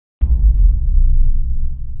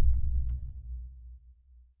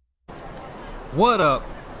What up?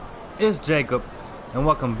 It's Jacob, and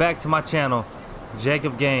welcome back to my channel,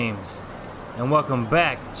 JacobGamez, and welcome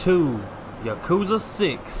back to Yakuza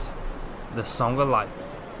 6, The Song of Life.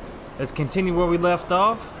 Let's continue where we left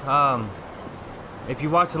off. If you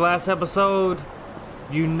watched the last episode,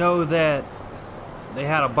 you know that they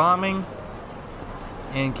had a bombing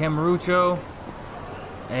in Kamurocho,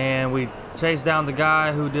 and we chased down the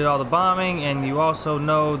guy who did all the bombing, and you also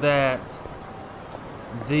know that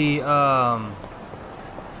the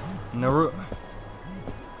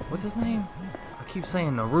what's his name? I keep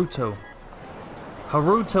saying Naruto.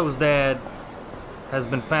 Haruto's dad has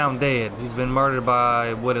been found dead. He's been murdered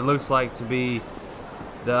by what it looks like to be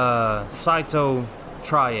the Saito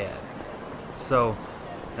triad. So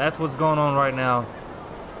that's what's going on right now.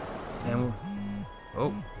 And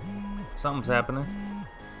oh, something's happening.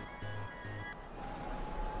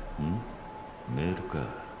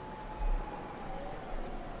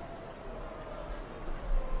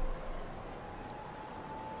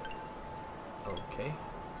 Okay.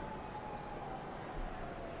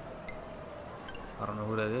 I don't know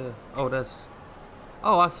who that is. Oh, that's...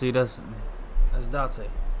 Oh, I see. That's Date.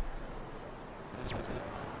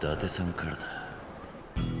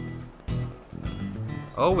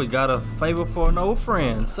 Oh, we got a favor for an old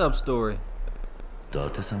friend. Sub-story.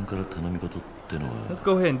 Let's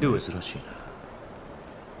go ahead and do it.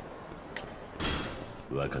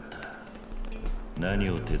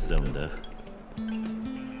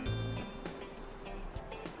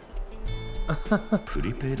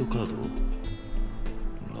 Prepaid card?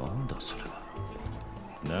 なんだそれは。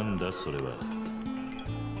なんだそれは。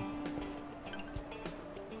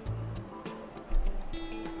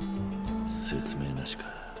説明なしか。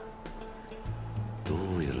ど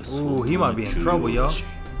うやらそう。Ooh, he might be in trouble, y'all.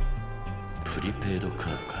 プリペイドカ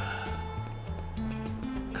ードか。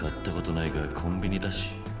買ったことないがコンビニだ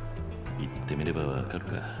し。行ってみればわかる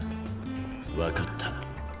か。わかった。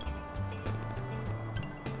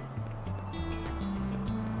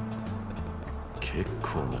結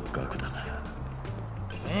構な額だな。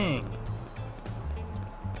Dang.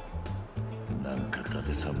 なんか伊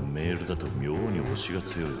達さんメールだと妙に推しが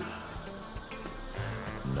強いな。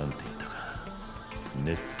なんて言ったか。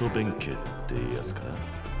ネット弁慶ってやつか。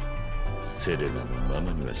セレナのマ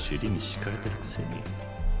マには尻に敷かれてるくせに。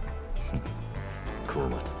困っ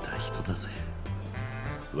た人だぜ。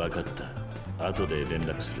わかった。後で連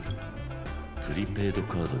絡する。プリペイド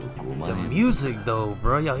カードを5万円。The music though,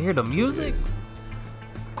 bro. Y'all hear the music?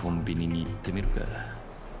 コンビニに行ってみるか。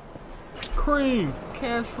Cream,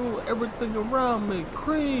 cash rule everything around me.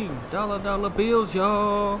 Cream, dollar bills,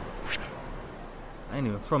 y'all. I ain't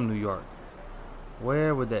even from New York.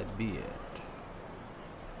 Where would that be at?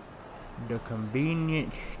 The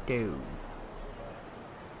convenience store.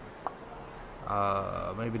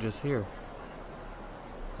 Maybe just here.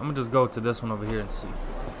 I'm gonna just go to this one over here and see.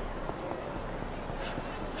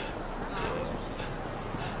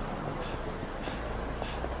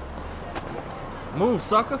 Move,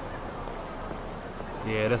 sucker.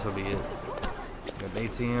 Yeah, this would be it. Got the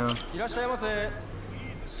ATM. いらっしゃいませ。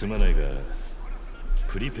すまないが、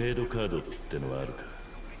プリペイドカードってのはある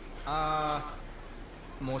か。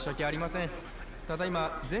申し訳ありません。ただい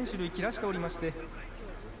ま全種類切らしておりまして。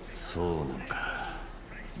そうなのか。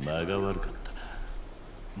間が悪かった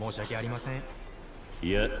な。申し訳ありません。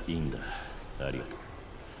いや、いいんだ。ありがとう。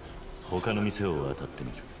他の店を当たって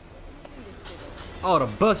みる。Oh, to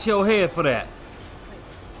bust your head for that.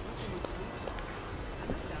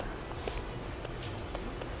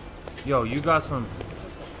 Yo, you got some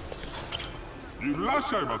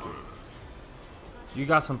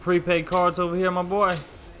prepaid cards over here, my boy?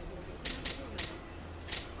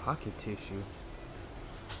 Pocket tissue.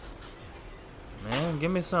 Man, give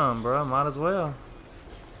me some, bro. Might as well.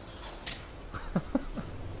 I'm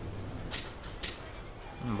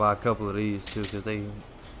gonna buy a couple of these too, cause they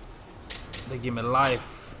give me life.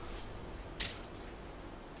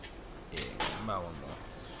 Yeah, buy one more.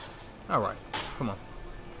 Alright, come on.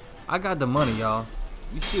 I got the money, y'all.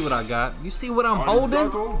 You see what I got? You see what I'm holding?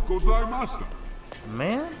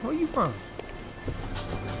 Man, where you from?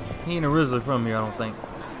 He ain't originally from here, I don't think.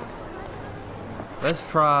 Let's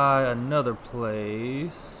try another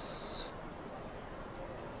place.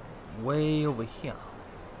 Way over here.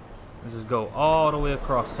 Let's just go all the way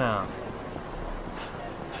across town.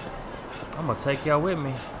 I'm gonna take y'all with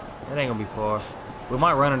me. It ain't gonna be far. We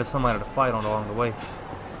might run into somebody to fight on along the way.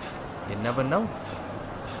 You never know.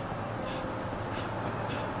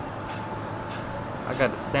 I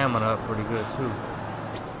got the stamina up pretty good too. Yo,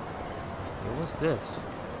 what's this?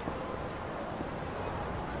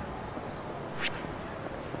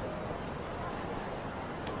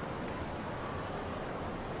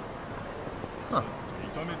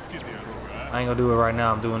 I ain't gonna do it right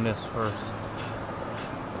now. I'm doing this first.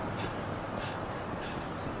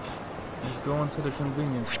 Let's go into the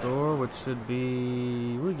convenience store, which should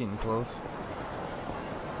be... We're getting close.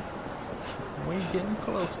 We're getting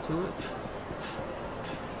close to it.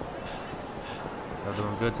 Y'all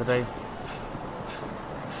doing good today?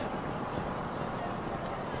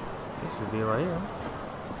 This should be right here.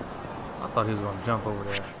 I thought he was gonna jump over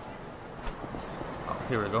there. Oh,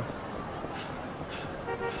 here we go.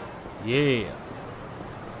 Yeah.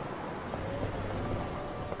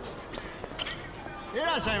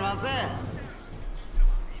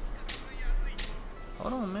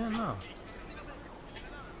 Hold on, man, no.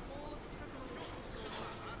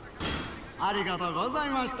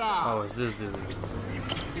 Oh, it's this dude.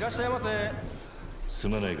 いらっしゃいませ。す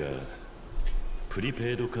まないが、プリ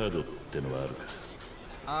ペイドカードってのはある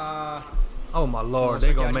か。Oh my lord,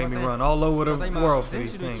 they gonna make me run all over the world for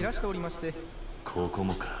these things. ここ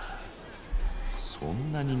もか。そ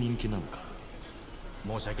んなに人気なのか。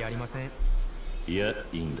申し訳ありません。いや、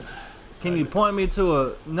いいんだ。Can you point me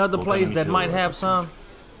to another place that might have some?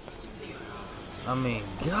 I mean,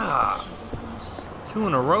 God. 2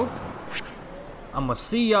 in a row? I'ma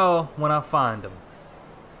see y'all when I find them.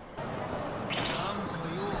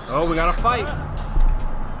 Oh, we gotta fight.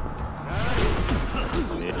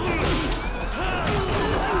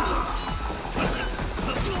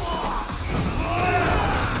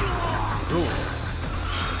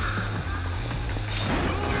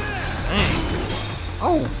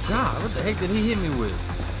 Oh God, what the heck did he hit me with?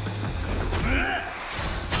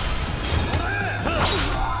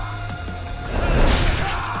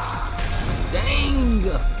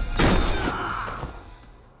 Dang!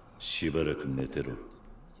 しばらく寝てろ。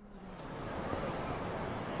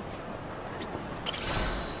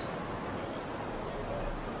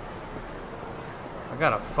I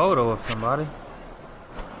got a photo of somebody.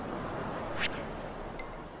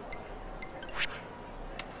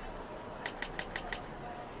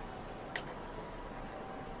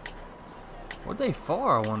 What they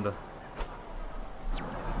for, I wonder.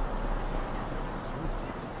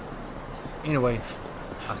 Anyway,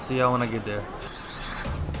 I'll see y'all when I get there.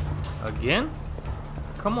 Again?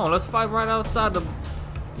 Come on, let's fight right outside the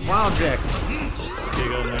Wild Jackson.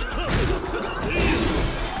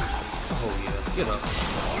 Oh yeah, get up.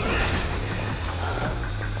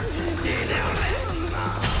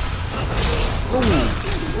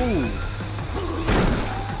 Ooh, ooh.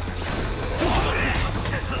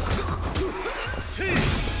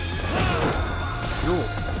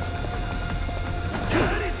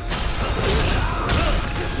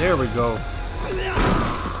 There we go.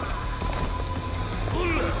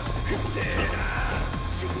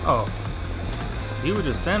 Oh. He was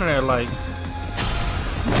just standing there like...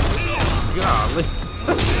 Golly.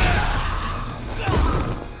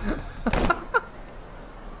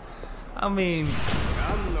 I mean...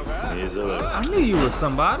 I knew you were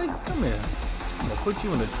somebody. Come here. I'm gonna put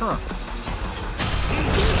you in the trunk.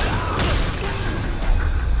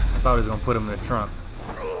 I thought he was gonna put him in the trunk.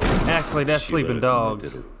 Actually, that's Sleeping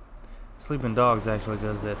Dogs. Sleeping Dogs actually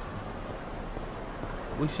does that.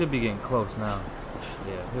 We should be getting close now.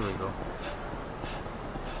 Yeah, here we go.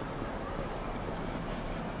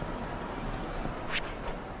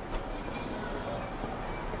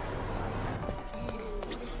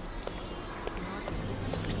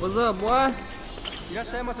 What's up, boy? いらっ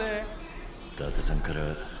しゃいませ。伊達さんか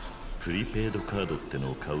らプリペイドカードって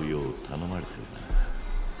のを買うよう頼まれてる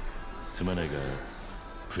な。すまないが、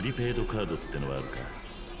プリペイドカードってのはあるか。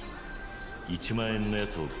1万円のや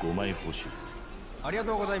つを5枚欲しい。ありが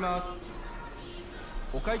とうございます。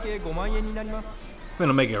お会計5万円になります。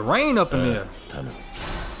Finna make it rain up in there. 頼む。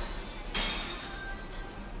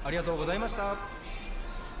ありがとうございました。よ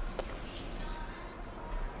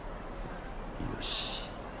し。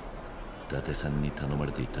伊達さんに頼ま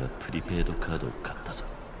れていたプリペイドカードを買ったぞ。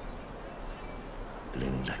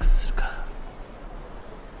連絡するか。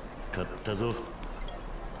買ったぞ。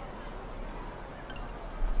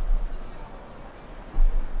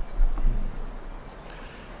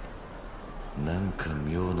なんか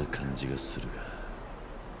妙な感じがするが。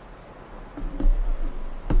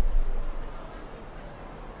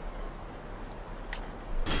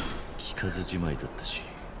聞かずじまいだったし、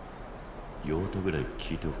用途ぐらい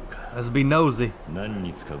聞いておくか。Let's be nosy. 何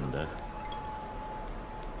に使うんだ？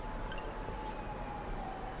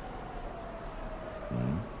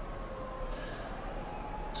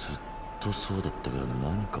ずっとそうだったが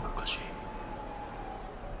何かおかしい。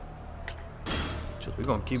ちょっと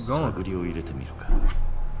探りを入れてみるか。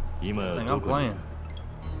今どこにいる？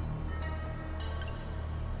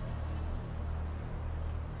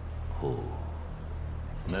ほう、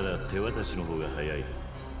なら手渡しの方が早い。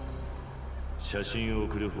写真を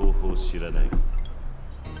送る方法を知らない。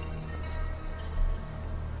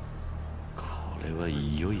これは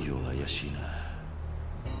いよいよ怪しいな。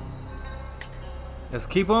Let's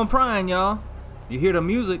keep on prying, y'all. You hear the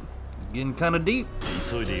music? Getting kind of deep.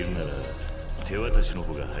 急いでいるなら手渡しの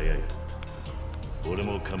方が早い。俺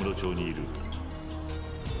もカムロ町にいる。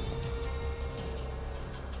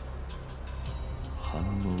反応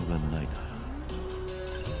がないな。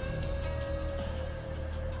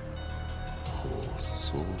ほう、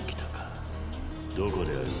そうきたか。どこ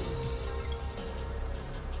である？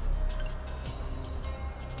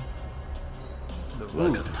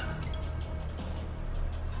分かった。よ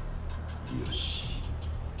し。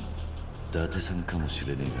伊達さんかもし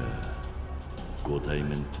れねえが、ご対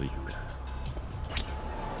面と行くか。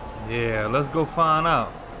Yeah, let's go find out.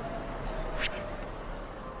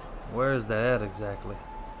 Where is that at exactly?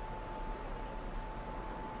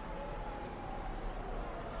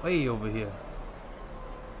 Way over here.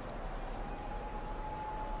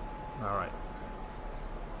 Alright.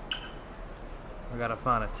 I gotta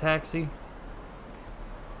find a taxi.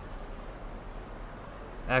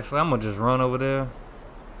 Actually, I'm gonna just run over there.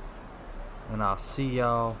 And I'll see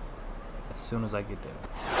y'all as soon as I get there.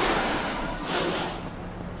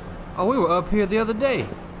 Oh, we were up here the other day.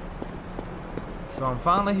 So I'm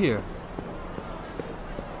finally here.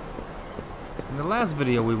 In the last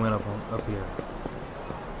video we went up here.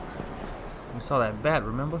 We saw that bat,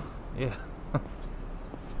 remember? Yeah.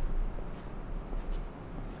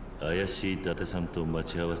 怪しい伊達さんと待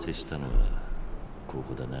ち合わせしたのはこ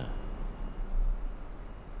こだな。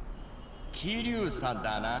Kiryuさん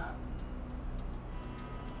だな。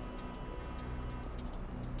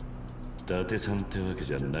伊達さんってわけ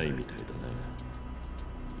じゃないみたいだ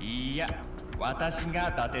な。いや、私が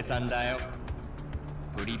伊達さんだよ。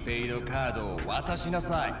プリペイドカードを渡しな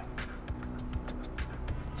さい。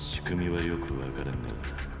仕組みはよくわからんが、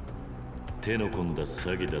手の込んだ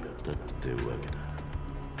詐欺だったってわけだ。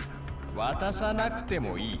渡さなくて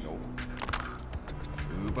もいいよ。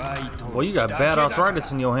奪い取るだけだ。 Well, you got bad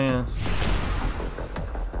arthritis in your hands.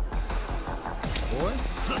 Boy.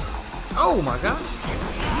 Oh my god.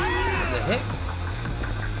 What the heck?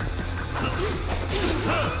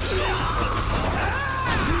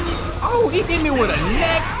 Oh, he hit me with a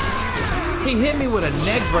neck. He hit me with a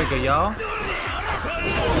neck breaker, y'all.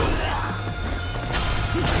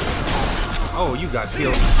 Oh, you got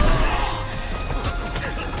killed.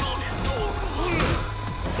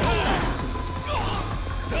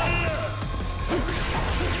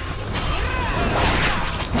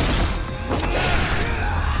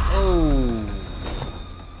 Oh.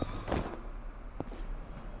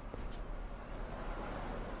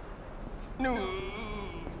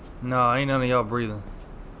 No, ain't none of y'all breathing.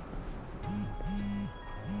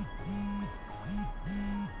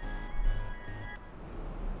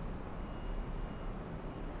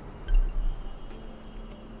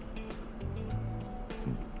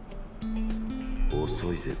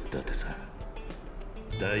 遅いぜ、伊達さん。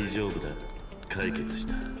大丈夫だ。解決し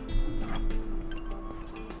た。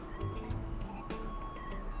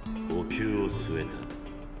お灸を据えた。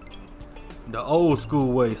 The old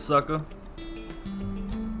school way, sucker.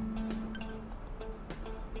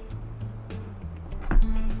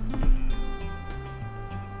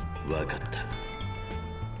 わかった。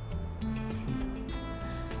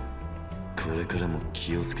これからも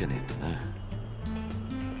気をつけねえとな。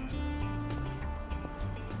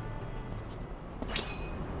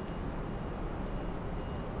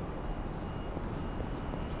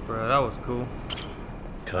Bro, that was cool.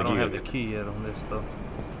 I don't have the key yet on this stuff.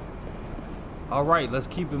 Alright, let's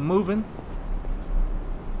keep it moving.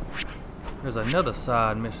 There's another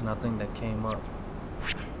side mission I think that came up.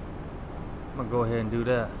 I'm gonna go ahead and do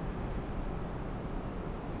that.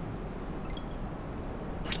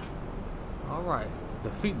 Alright,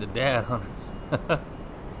 defeat the dad hunter.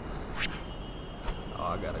 Oh,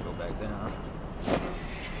 I gotta go back down. Let's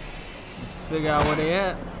figure out where they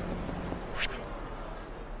at.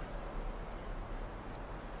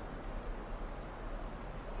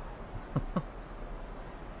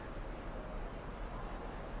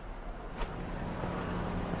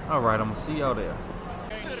 Alright, I'm gonna see y'all there.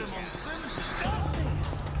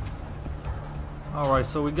 Alright,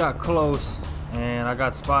 so we got close and I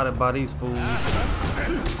got spotted by these fools from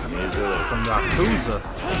Yakuza.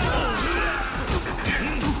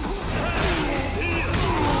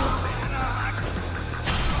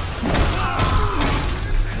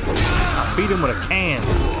 I beat him with a can.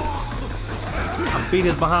 I beat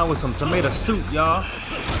his behind with some tomato soup, y'all.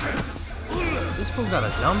 This fool got a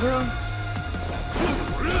dumbbell?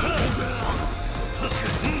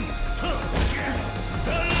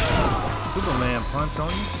 Superman punch on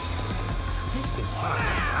you.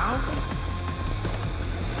 65,000?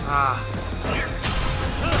 Ah.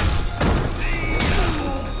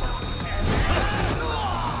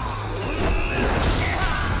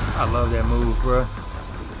 I love that move, bro.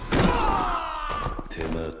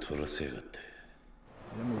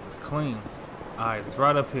 That move is clean. Alright, it's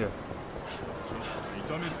right up here.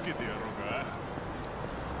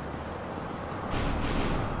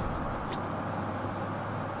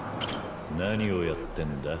 I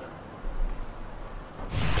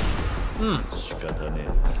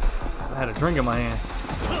had a drink in my hand.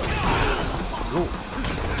 Ooh.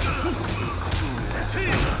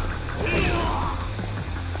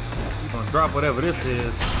 You gonna drop whatever this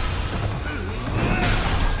is.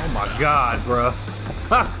 Oh my god, bruh.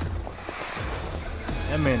 Ha!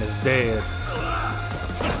 That man is dead.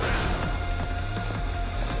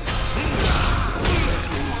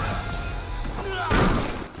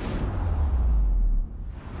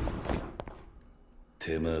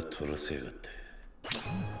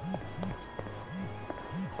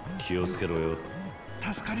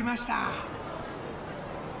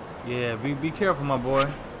 Yeah, be careful, my boy.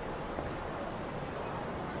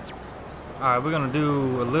 Alright, we're gonna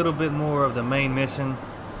do a little bit more of the main mission,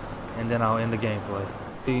 and then I'll end the gameplay.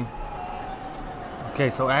 Okay,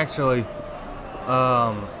 so actually,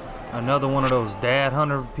 another one of those dad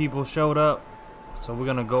hunter people showed up, so we're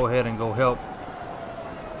gonna go ahead and go help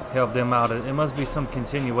them out. It must be some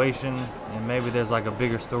continuation, and maybe there's like a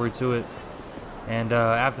bigger story to it. And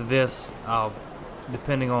after this,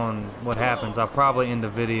 depending on what happens, I'll probably end the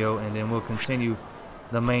video, and then we'll continue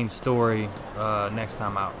the main story next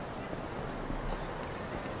time out.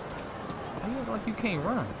 You look like you can't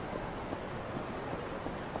run.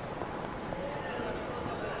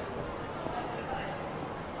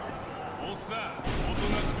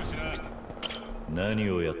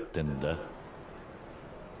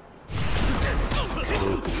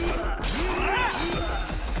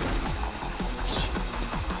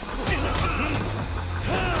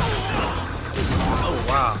 Oh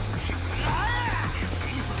wow.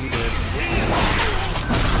 You did.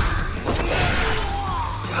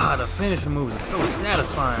 God, the finishing moves are so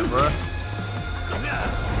satisfying, bruh.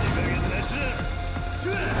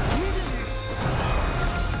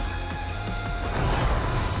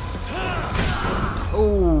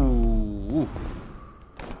 Oh.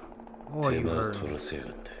 Boy, you hurt me.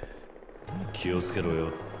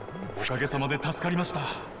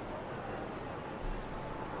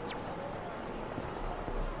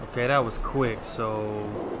 Okay, that was quick, so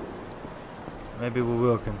maybe we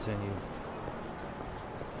will continue.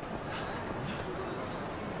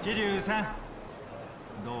 Kiryu さん、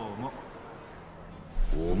どうも。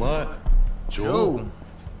お前、ジョー、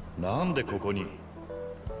なんでここに？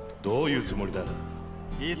どういうつもりだ？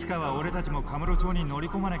いつかは俺たちもカムロ町に乗り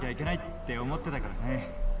込まなきゃいけないって思ってたから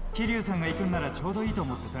ね。Kiryu さんが行くんならちょうどいいと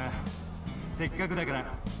思ってさ。せっかくだから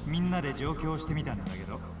みんなで上京してみたんだけ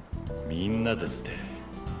ど。みんなでって、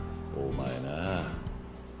お前な。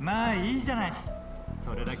まあいいじゃない。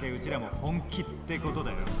それだけうちらも本気ってこと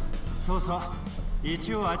だよ。そうそう。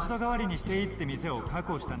一応アジト代わりにしていいって店を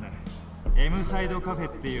確保したんだ。M サイドカフェ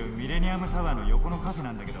っていうミレニアムタワーの横のカフェ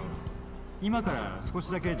なんだけど、今から少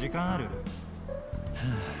しだけ時間ある？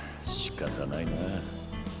仕方ないな。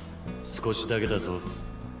少しだけだぞ。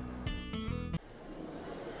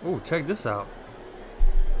Oh, check this out.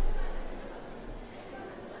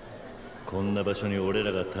 こんな場所に俺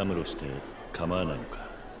らがたむろして構わないのか？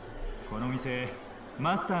この店、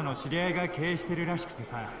マスターの知り合いが経営してるらしくて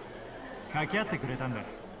さ、掛け合ってくれたんだ。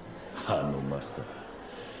あのマスター、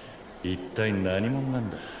一体何者なん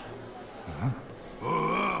だ？おお、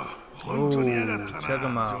本当にやがったな、ジョー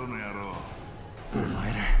の野郎。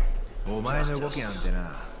お前の動きなんてな、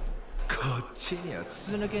こっちには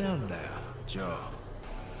筒抜けなんだよ、ジョー。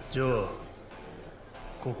ジョー、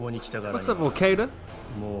ここに来たからに What's up, Okada?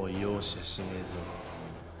 もう容赦しねえぞ。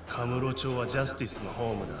カムロ町はジャスティスのホ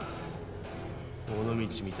ームだ。尾道み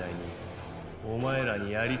たいにお前ら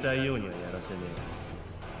にやりたいようにはやらせね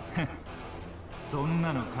え。そん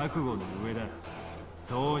なの覚悟の上だ。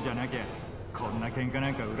そうじゃなきゃこんな喧嘩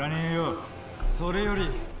なんか売らねえよ。それより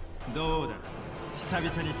どうだ、久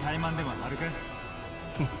々に怠慢でもあるか？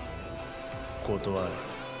断る。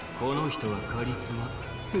この人はカリスマ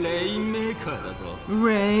レインメーカーだぞ。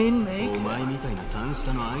レインメーカー。お前みたいな三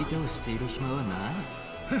下の相手をしている暇はない。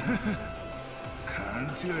勘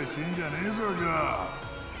違いしてんじゃねえぞ、じゃあ。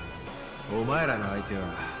お前らの相手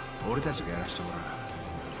は俺たちがやらしてもらう。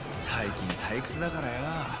最近退屈だからよ。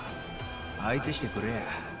相手してくれや。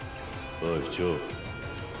おい、ジョー。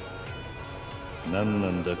何な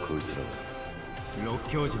んだこいつらは。六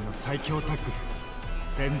強人の最強タッグ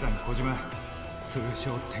天山小島、通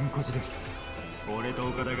称天小路です。俺と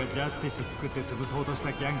岡田がジャスティス作って潰そうとし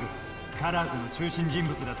たギャングカラーズの中心人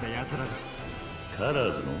物だった奴らです。カラ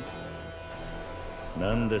ーズの？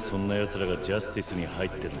なんでそんな奴らがジャスティスに入っ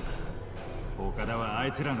てるんだ？岡田はあ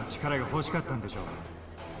いつらの力が欲しかったんでしょう。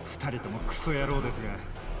二人ともクソ野郎ですが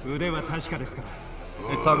腕は確かですから。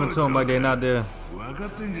 They're talking to him like they're not there. 分かっ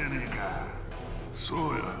てんじゃねえか。そう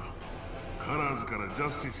よ。カラーズからジャ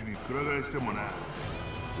スティスにくら替えしてもな、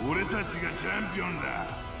俺たちがチャンピオンだ。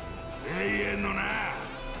永遠のな。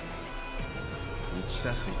1+1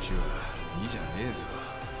 は2じゃねえぞ。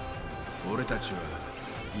俺たちは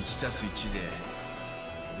 1+1 で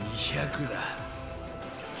200だ。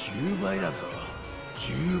10倍だぞ。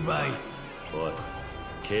10倍。おい、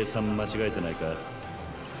計算間違えてないか？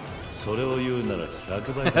それを言うなら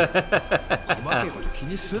100倍だ。細けいこと気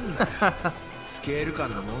にすんなよ。スケール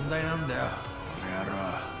感の問題なんだよ。この野郎。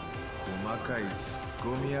細かいツッコ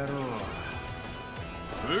ミ野郎。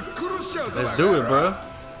ぶっ殺しちゃうぞ。 Let's do it, bro.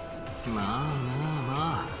 ま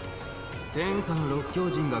あ天下の六強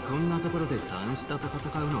人がこんなところで三下と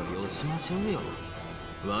戦うのをよしましょうよ。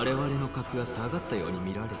我々の格が下がったように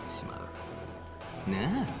見られてしまう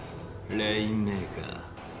ねえ、レインメーカー。あ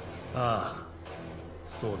あ、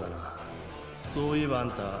そうだな。そういえばあ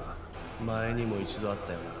んた前にも一度会っ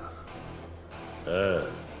たよな。ああ、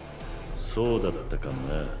そうだったかも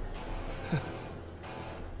な。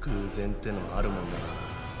偶然ってのはあるもんだ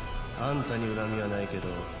な。あんたに恨みはないけど、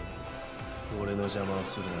俺の邪魔を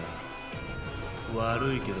するなら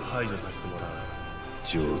悪いけど排除させてもらう。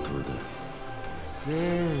上等だ。せいぜ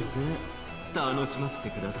い楽しませて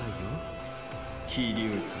くださいよ、桐生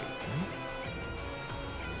海さん。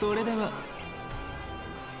それでは。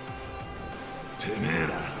てめえ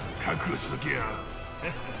ら覚悟しとけよ。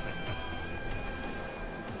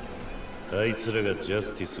あいつらがジャ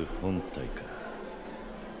スティス本体か。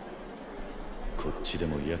こっちで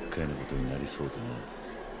も厄介なことになりそうだな。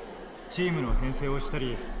チームの編成をした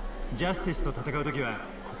りジャスティスと戦うときは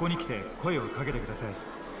ここに来て声をかけてくださ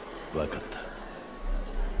い。わかった。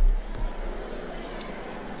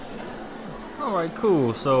Alright,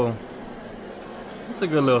 cool. So it's a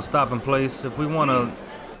good little stopping place. If we want to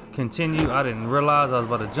continue, I didn't realize I was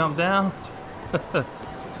about to jump down.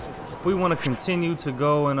 If we want to continue to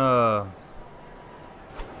go and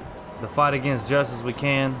the fight against justice, we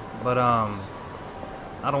can. But I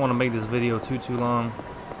don't want to make this video too long,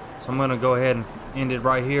 so I'm gonna go ahead and end it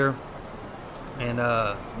right here. And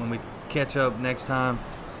when we catch up next time,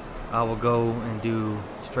 I will go and do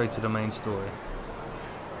straight to the main story.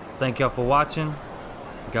 Thank y'all for watching.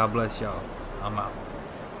 God bless y'all. I'm out.